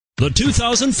The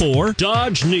 2004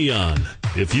 Dodge Neon.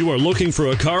 If you are looking for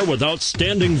a car with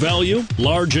outstanding value,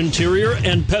 large interior,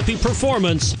 and peppy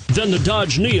performance, then the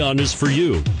Dodge Neon is for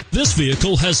you. This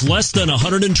vehicle has less than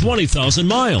 120,000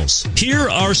 miles. Here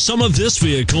are some of this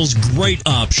vehicle's great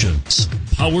options: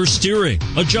 power steering,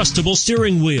 adjustable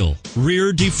steering wheel,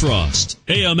 rear defrost,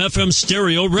 AM/FM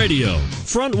stereo radio,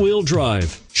 front wheel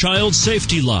drive, child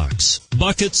safety locks,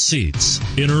 bucket seats,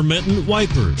 intermittent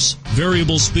wipers,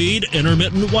 variable speed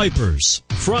intermittent wipers,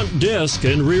 front disc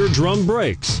and rear drum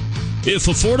brakes. If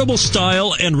affordable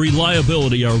style and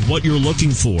reliability are what you're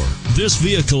looking for, this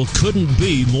vehicle couldn't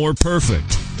be more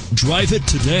perfect. Drive it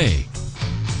today.